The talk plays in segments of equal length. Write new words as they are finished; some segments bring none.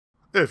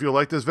If you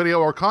like this video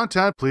or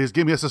content, please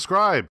give me a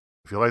subscribe.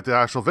 If you like the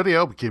actual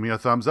video, give me a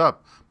thumbs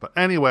up. But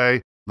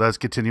anyway, let's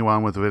continue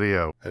on with the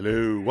video.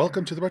 Hello,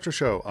 welcome to the Retro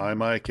Show. I'm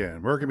Mike,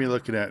 and we're going to be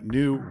looking at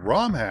new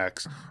ROM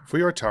hacks for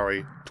your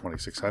Atari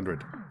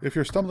 2600. If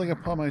you're stumbling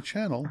upon my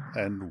channel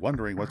and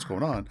wondering what's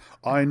going on,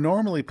 I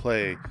normally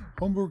play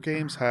homebrew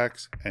games,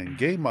 hacks, and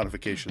game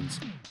modifications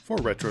for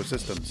retro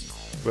systems.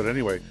 But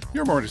anyway,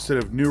 you're more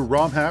interested in new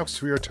ROM hacks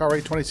for your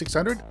Atari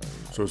 2600?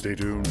 So stay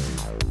tuned.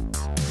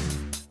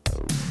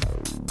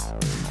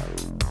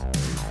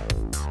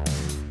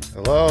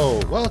 Hello,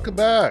 welcome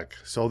back.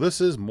 So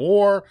this is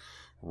more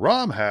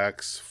ROM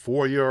hacks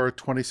for your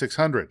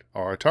 2600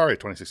 or Atari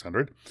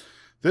 2600.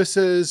 This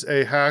is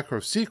a hack for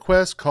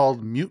seaquest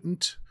called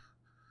Mutant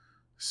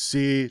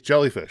Sea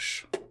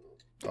Jellyfish.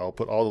 I'll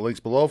put all the links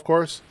below, of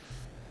course.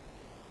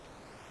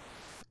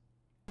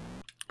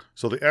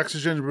 So the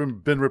oxygen has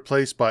been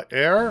replaced by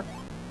air,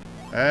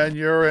 and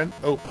you're in.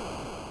 Oh,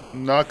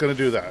 not going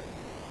to do that.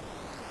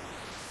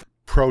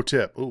 Pro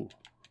tip. Ooh.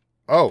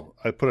 Oh,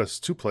 I put us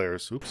 2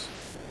 players. Oops.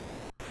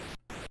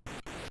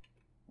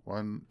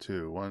 1,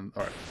 2, 1.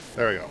 All right,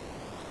 there we go.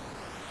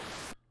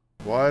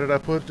 Why did I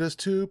put just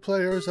 2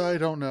 players? I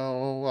don't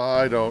know.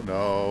 I don't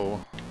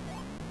know.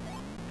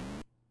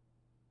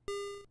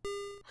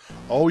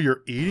 Oh,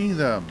 you're eating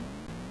them.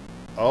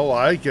 Oh,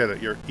 I get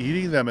it. You're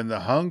eating them in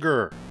the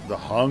hunger. The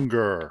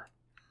hunger.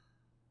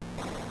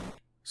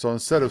 So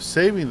instead of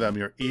saving them,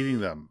 you're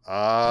eating them.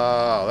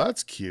 Ah,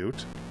 that's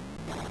cute.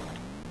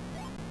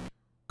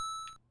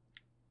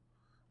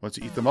 Once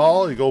you eat them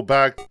all, you go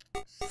back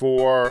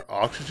for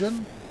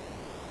oxygen.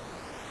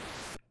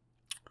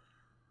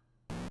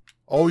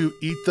 Oh, you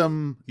eat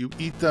them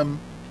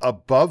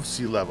above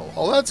sea level.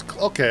 Oh, that's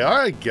okay.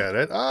 I get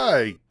it.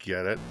 I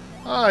get it.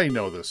 I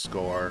know the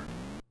score.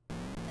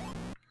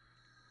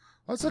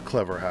 That's a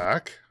clever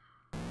hack.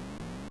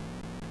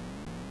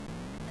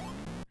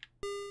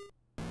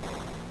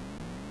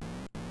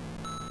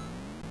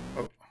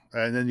 Oh,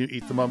 and then you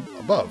eat them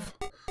above.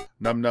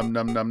 Num num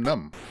num num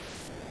num.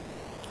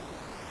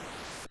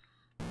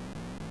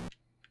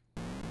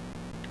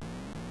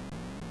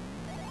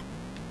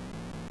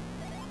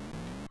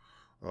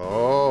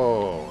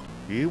 Oh,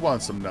 he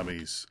wants some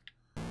nummies.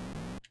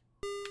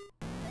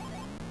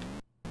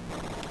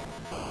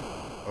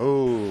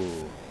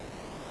 Oh.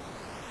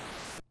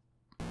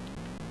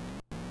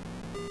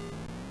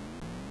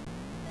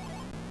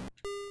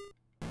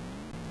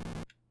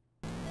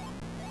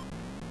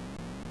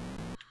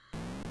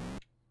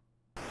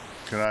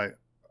 Can I?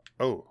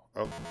 Oh,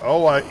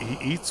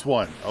 he eats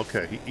one.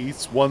 Okay, he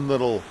eats one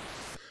little.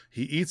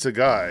 He eats a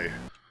guy.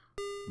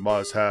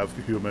 Must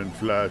have human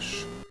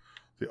flesh.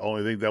 The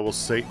only thing that will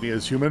sate me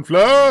is human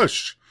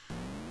flesh!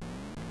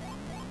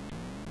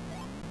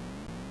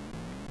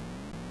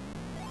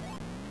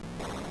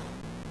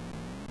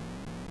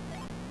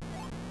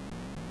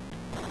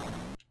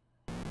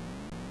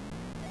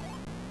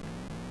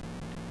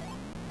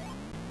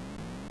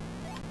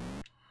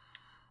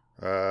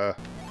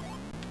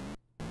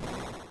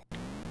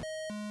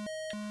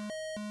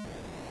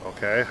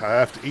 Okay, I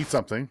have to eat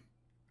something.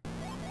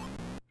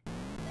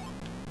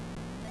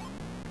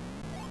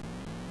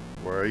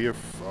 Where are you?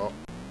 Oh.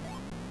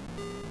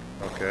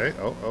 Okay.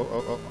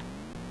 Oh.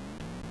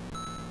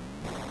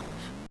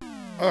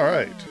 All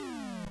right.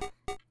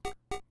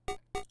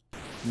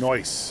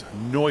 Nice.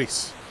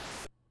 Nice.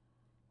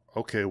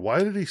 Okay,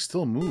 why did he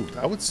still move?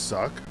 That would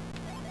suck.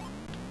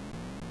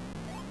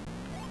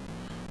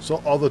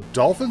 So are the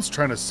dolphins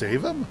trying to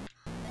save him?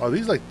 Are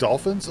these like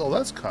dolphins? Oh,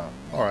 that's kind of...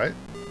 All right.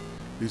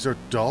 These are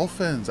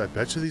dolphins. I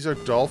bet you these are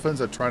dolphins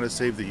that are trying to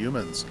save the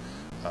humans.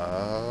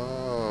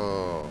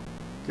 Oh.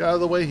 Get out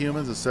of the way,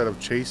 humans, instead of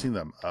chasing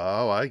them.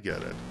 Oh, I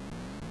get it.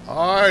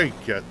 I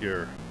get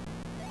your...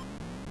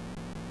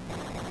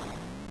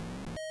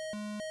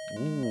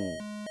 Ooh.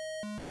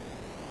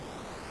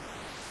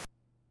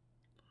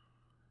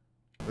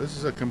 This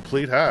is a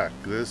complete hack.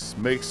 This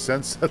makes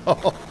sense at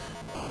all.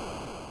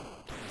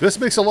 This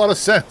makes a lot of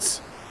sense.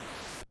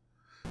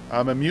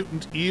 I'm a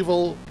mutant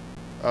evil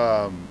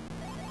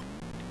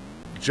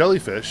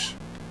jellyfish,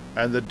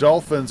 and the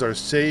dolphins are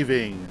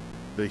saving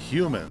the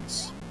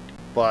humans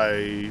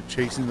by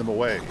chasing them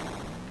away.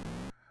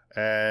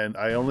 And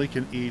I only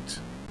can eat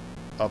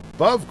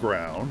above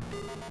ground.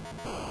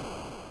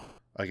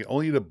 I can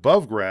only eat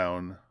above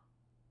ground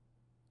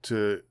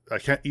to... I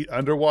can't eat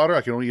underwater.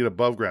 I can only eat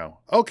above ground.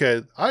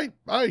 Okay, I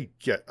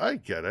get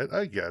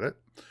it.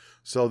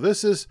 So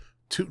this is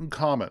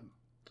Tutankham.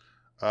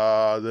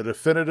 The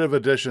definitive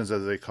editions,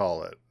 as they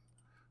call it.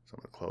 So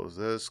I'm going to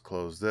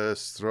close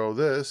this, throw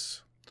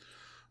this.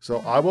 So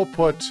I will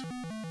put...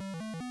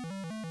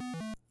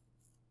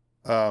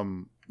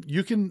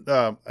 you can...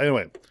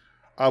 anyway,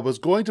 I was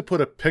going to put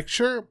a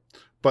picture,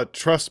 but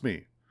trust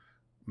me,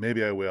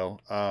 maybe I will,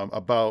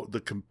 about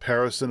the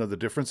comparison of the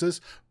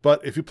differences.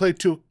 But if you played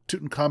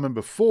Tutankham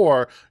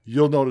before,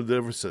 you'll know the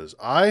differences.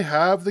 I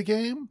have the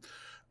game,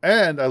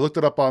 and I looked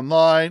it up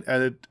online,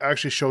 and it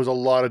actually shows a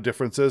lot of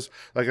differences,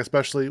 like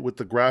especially with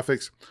the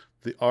graphics,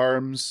 the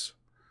arms,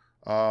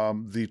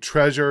 The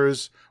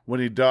treasures, when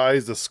he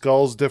dies, the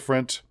skull's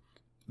different.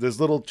 There's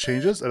little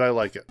changes, and I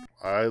like it.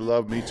 I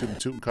love Me Too and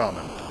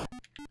Tutankham.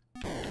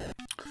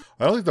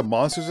 I don't think the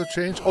monsters have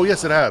changed. Oh,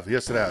 yes, it have.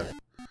 Yes, it has.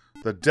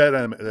 The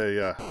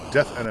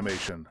death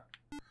animation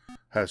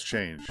has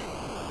changed.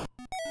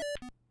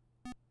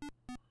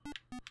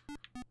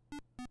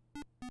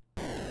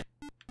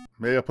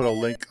 Maybe I'll put a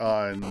link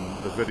on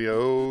the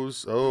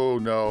videos. Oh,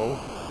 no.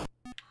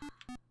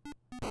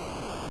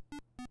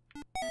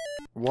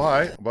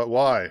 Why? But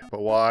why?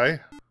 But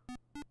why?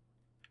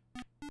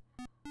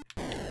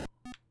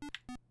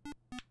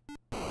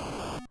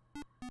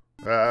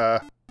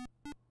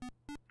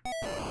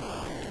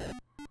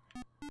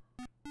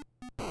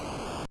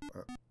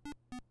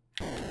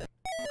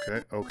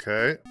 Okay,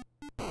 okay.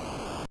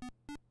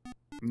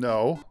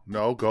 No,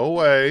 no, go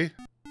away.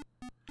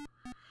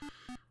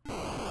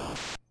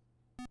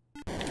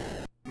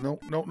 No,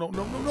 no, no,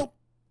 no, no, no.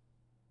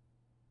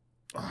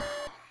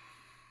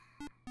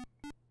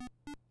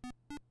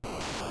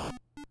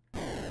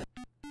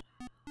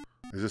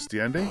 Is this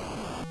the ending?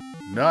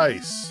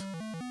 Nice.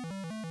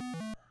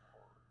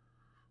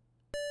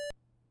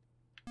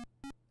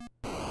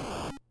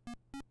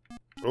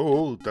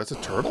 Oh, that's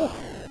a turtle?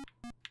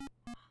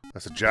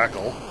 That's a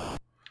jackal.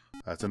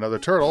 That's another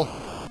turtle.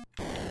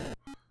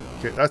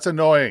 Okay, that's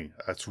annoying.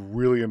 That's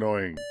really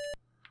annoying.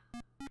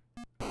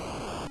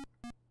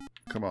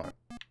 Come on.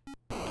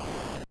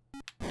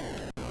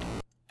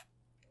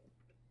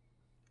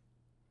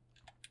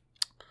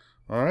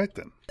 All right,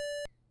 then.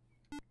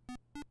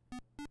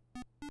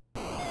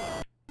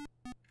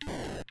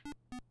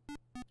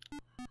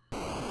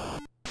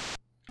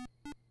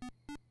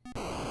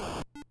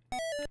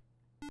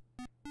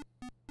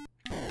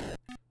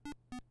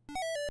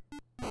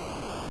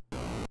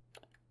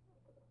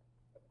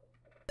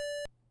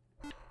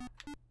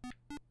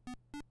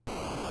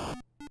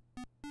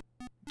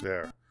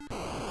 There.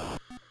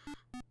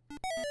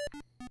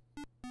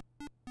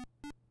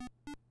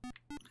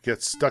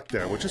 Gets stuck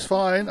there, which is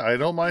fine. I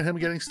don't mind him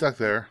getting stuck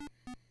there.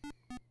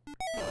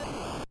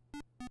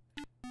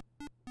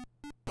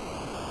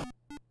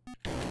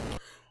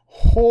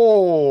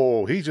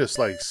 Oh, he just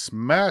like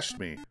smashed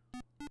me.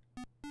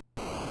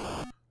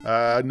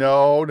 No,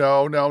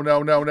 no, no,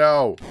 no, no,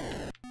 no.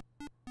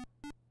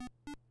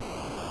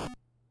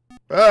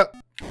 Ah!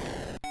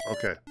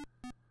 Okay.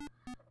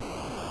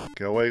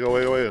 Go away, go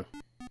away, go away.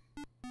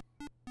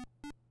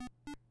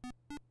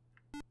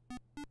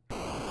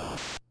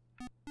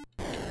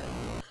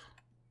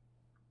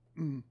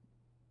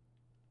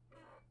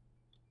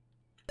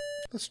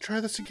 Let's try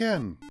this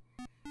again.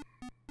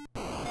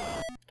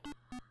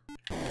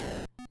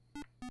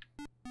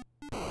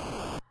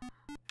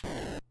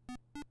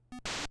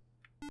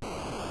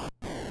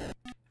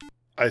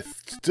 I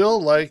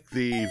still like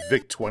the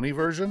VIC-20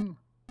 version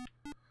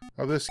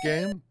of this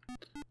game,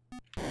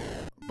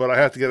 but I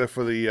have to get it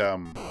for the,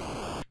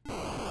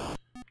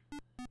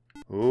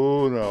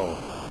 Oh, no.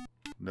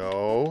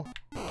 No.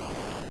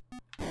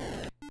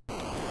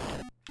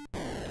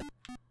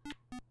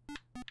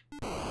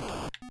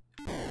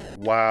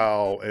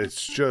 Wow,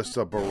 it's just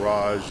a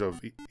barrage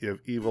of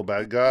evil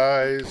bad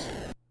guys.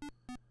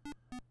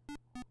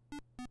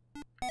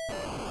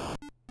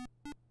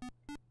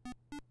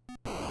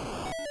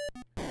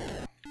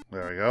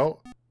 There we go.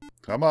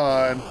 Come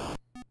on.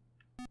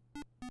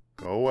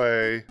 Go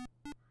away.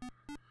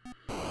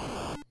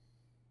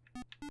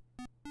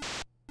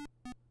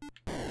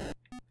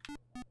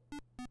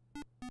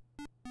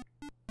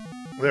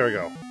 There we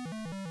go.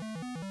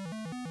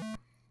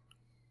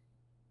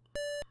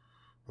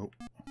 Oh,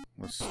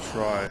 let's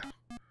try.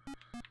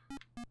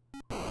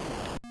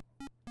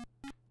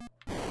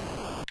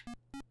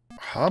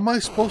 How am I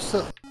supposed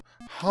to...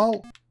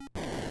 How...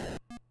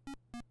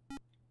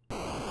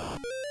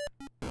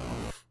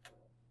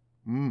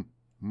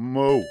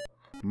 Moo.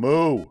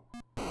 Moo.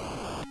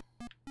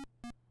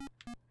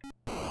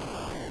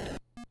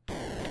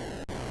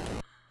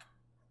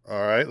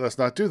 Alright, let's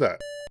not do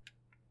that.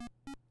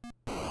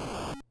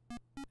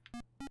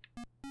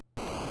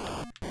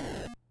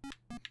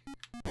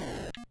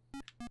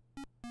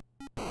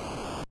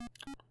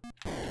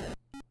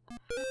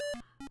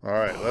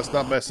 Alright, let's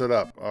not mess it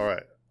up.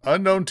 Alright.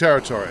 Unknown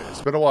territory.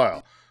 It's been a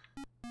while.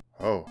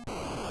 Oh.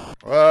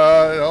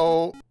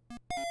 Oh.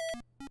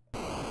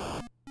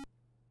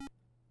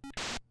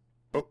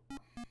 Oh.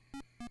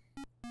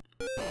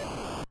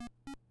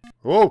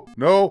 Oh,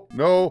 no,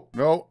 no,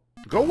 no.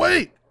 Go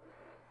away!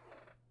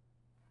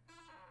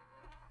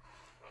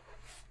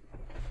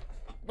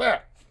 Rah!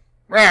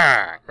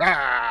 Rah!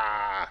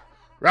 Rah!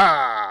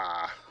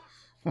 Rah!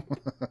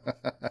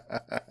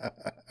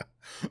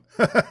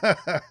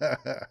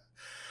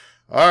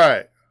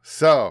 Alright,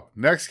 so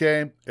next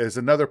game is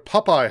another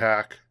Popeye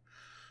hack,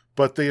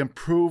 but they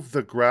improved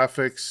the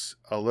graphics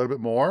a little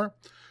bit more.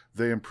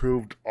 They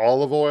improved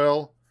olive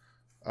oil,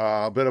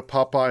 a bit of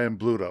Popeye and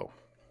Bluto.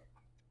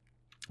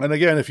 And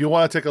again, if you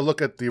want to take a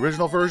look at the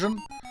original version,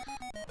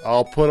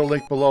 I'll put a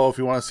link below if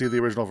you want to see the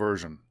original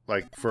version,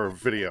 like for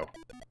video.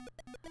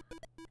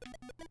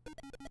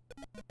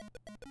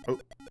 Oh,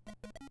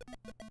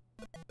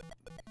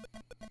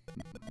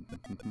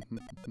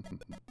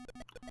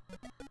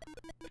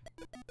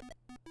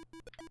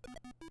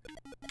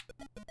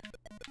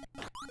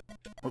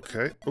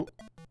 Okay. Oh.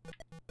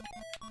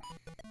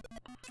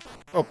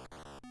 Oh.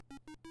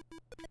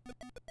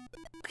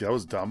 That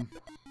was dumb.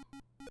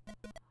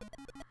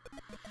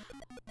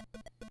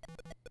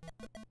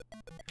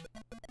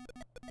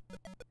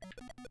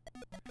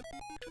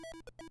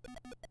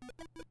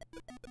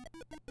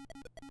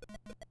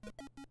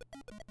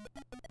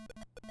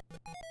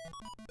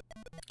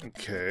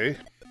 Okay.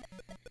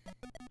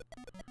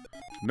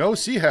 No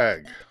sea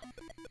hag.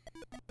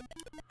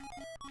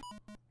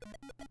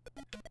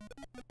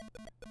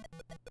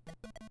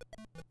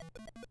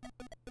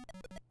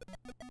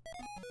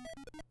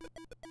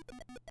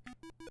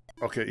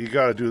 Okay, you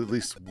gotta do at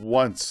least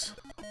once.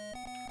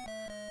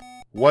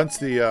 Once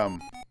the,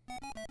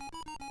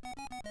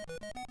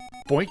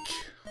 boink.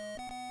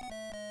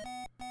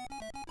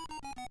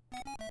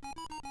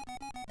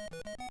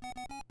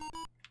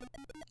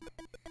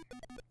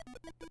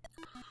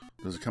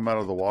 Does it come out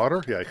of the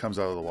water? Yeah, it comes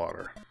out of the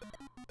water.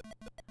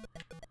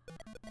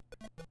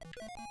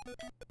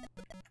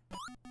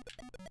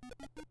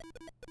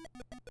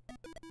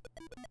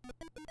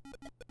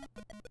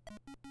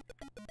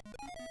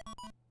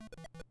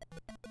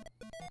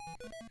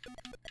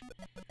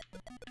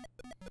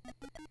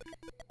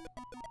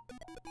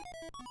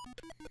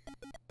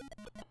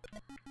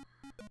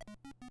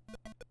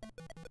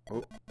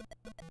 Oh.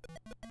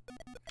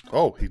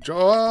 Oh, he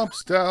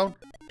jumps down.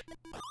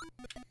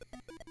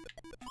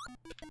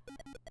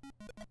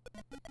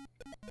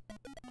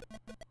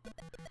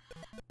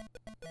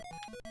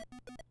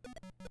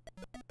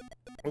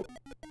 Oh.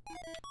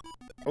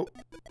 Oh.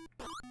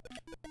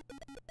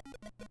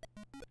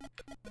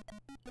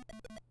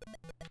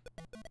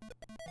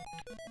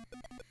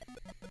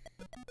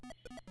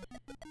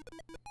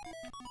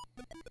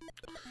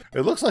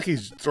 It looks like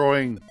he's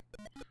throwing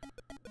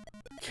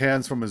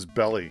cans from his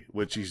belly,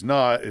 which he's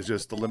not. It's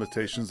just the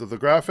limitations of the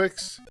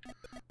graphics,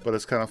 but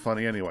it's kind of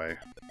funny anyway.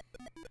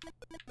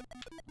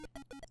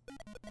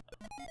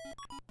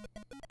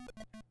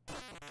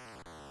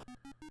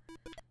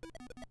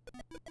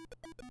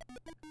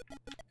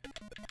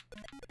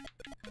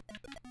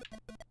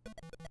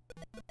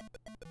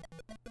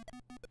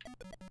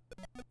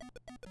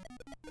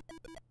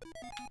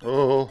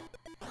 Oh.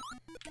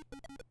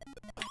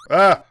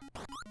 Ah!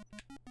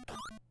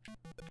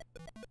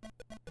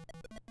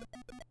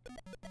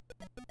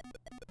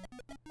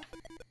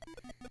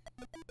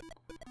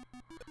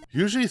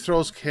 Usually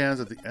throws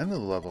cans at the end of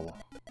the level.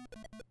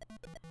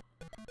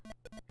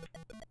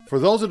 For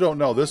those who don't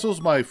know, this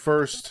was my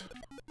first...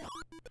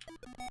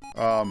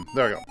 there we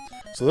go.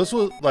 So this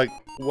was like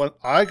when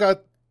I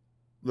got...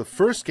 The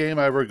first game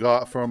I ever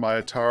got from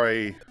my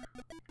Atari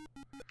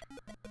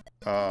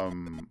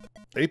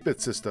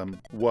 8-bit system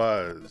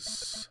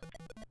was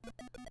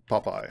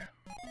Popeye.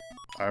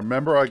 I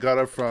remember I got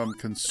it from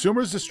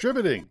Consumers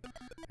Distributing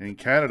in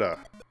Canada.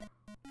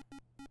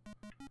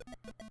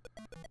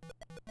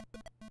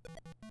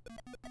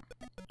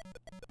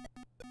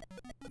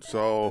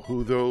 So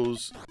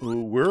those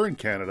who were in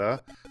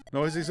Canada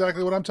knows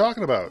exactly what I'm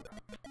talking about.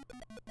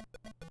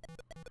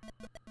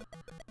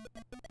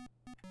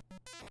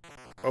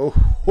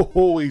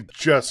 Oh, he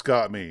just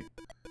got me.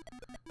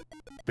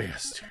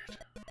 Bastard.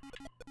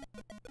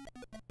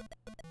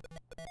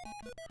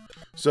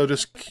 So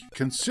just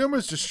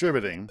Consumers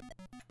Distributing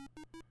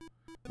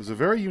was a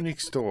very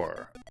unique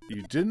store.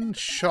 You didn't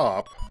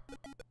shop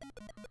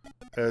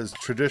as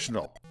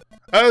traditional.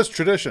 As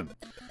tradition.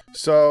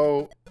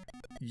 So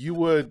you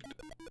would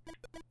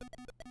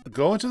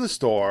go into the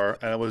store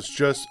and it was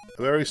just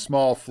a very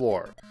small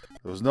floor.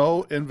 There was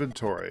no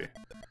inventory.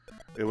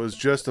 It was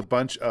just a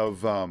bunch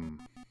of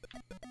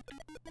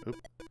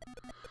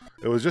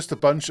it was just a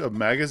bunch of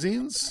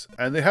magazines,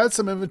 and they had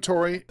some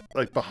inventory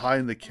like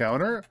behind the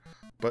counter,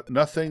 but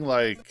nothing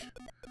like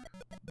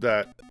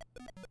that.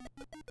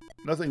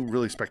 Nothing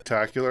really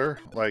spectacular.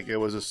 Like it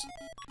was just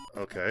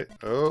okay.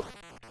 Oh.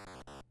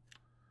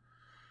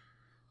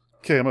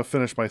 Okay, I'm gonna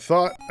finish my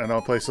thought and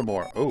I'll play some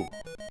more. Oh.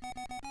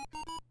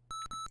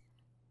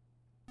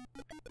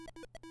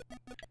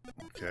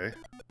 Okay.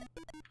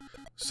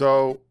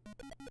 So,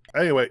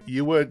 anyway,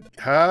 you would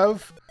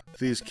have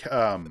these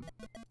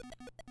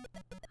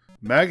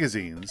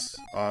magazines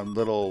on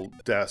little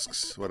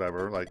desks,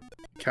 whatever, like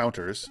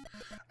counters,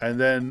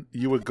 and then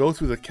you would go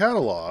through the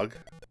catalog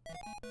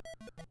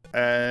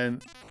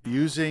and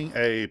using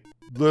a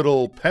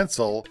little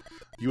pencil,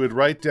 you would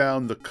write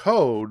down the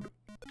code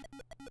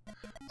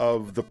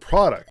of the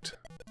product.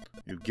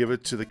 You give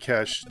it to the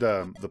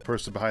the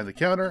person behind the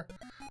counter.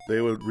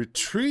 They would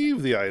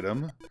retrieve the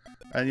item,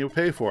 and you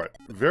pay for it.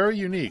 Very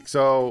unique.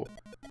 So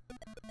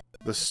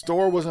the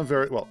store wasn't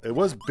very well. It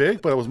was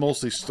big, but it was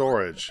mostly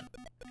storage.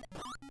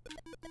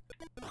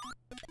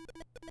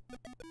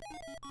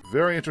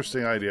 Very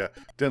interesting idea.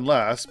 Didn't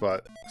last,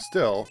 but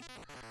still.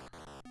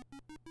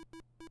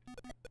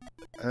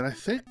 And I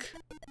think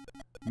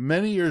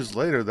many years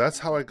later, that's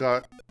how I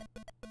got...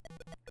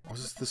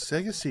 Was this the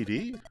Sega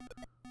CD?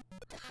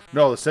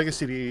 No, the Sega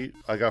CD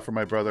I got from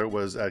my brother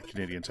was at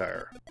Canadian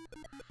Tire.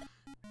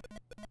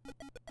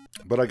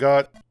 But I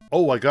got,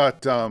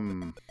 I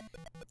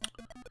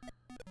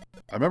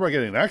remember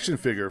getting an action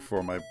figure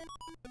for my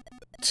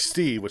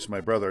Steve, which is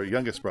my brother,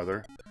 youngest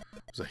brother.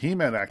 It was a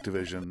He-Man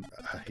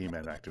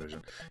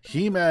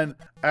He-Man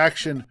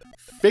action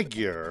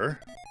figure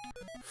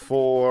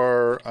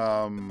for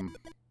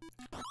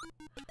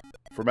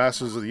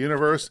Masters of the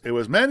Universe. It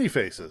was Many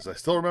Faces. I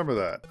still remember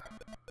that.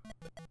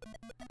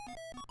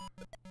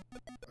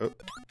 Oh.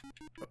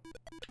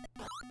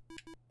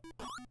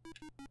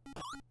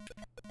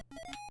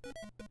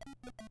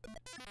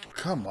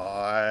 Come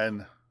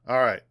on.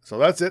 Alright, so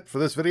that's it for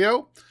this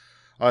video.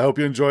 I hope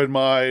you enjoyed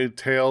my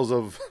tales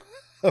of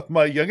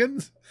my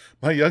youngins,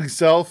 my young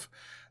self.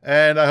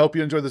 And I hope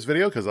you enjoyed this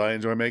video because I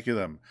enjoy making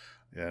them.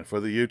 And for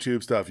the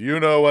YouTube stuff, you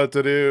know what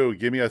to do.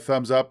 Give me a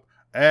thumbs up.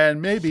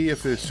 And maybe,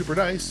 if it's super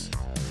nice,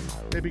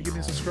 maybe give me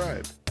a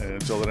subscribe. And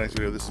until the next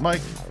video, this is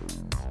Mike,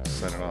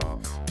 signing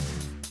off.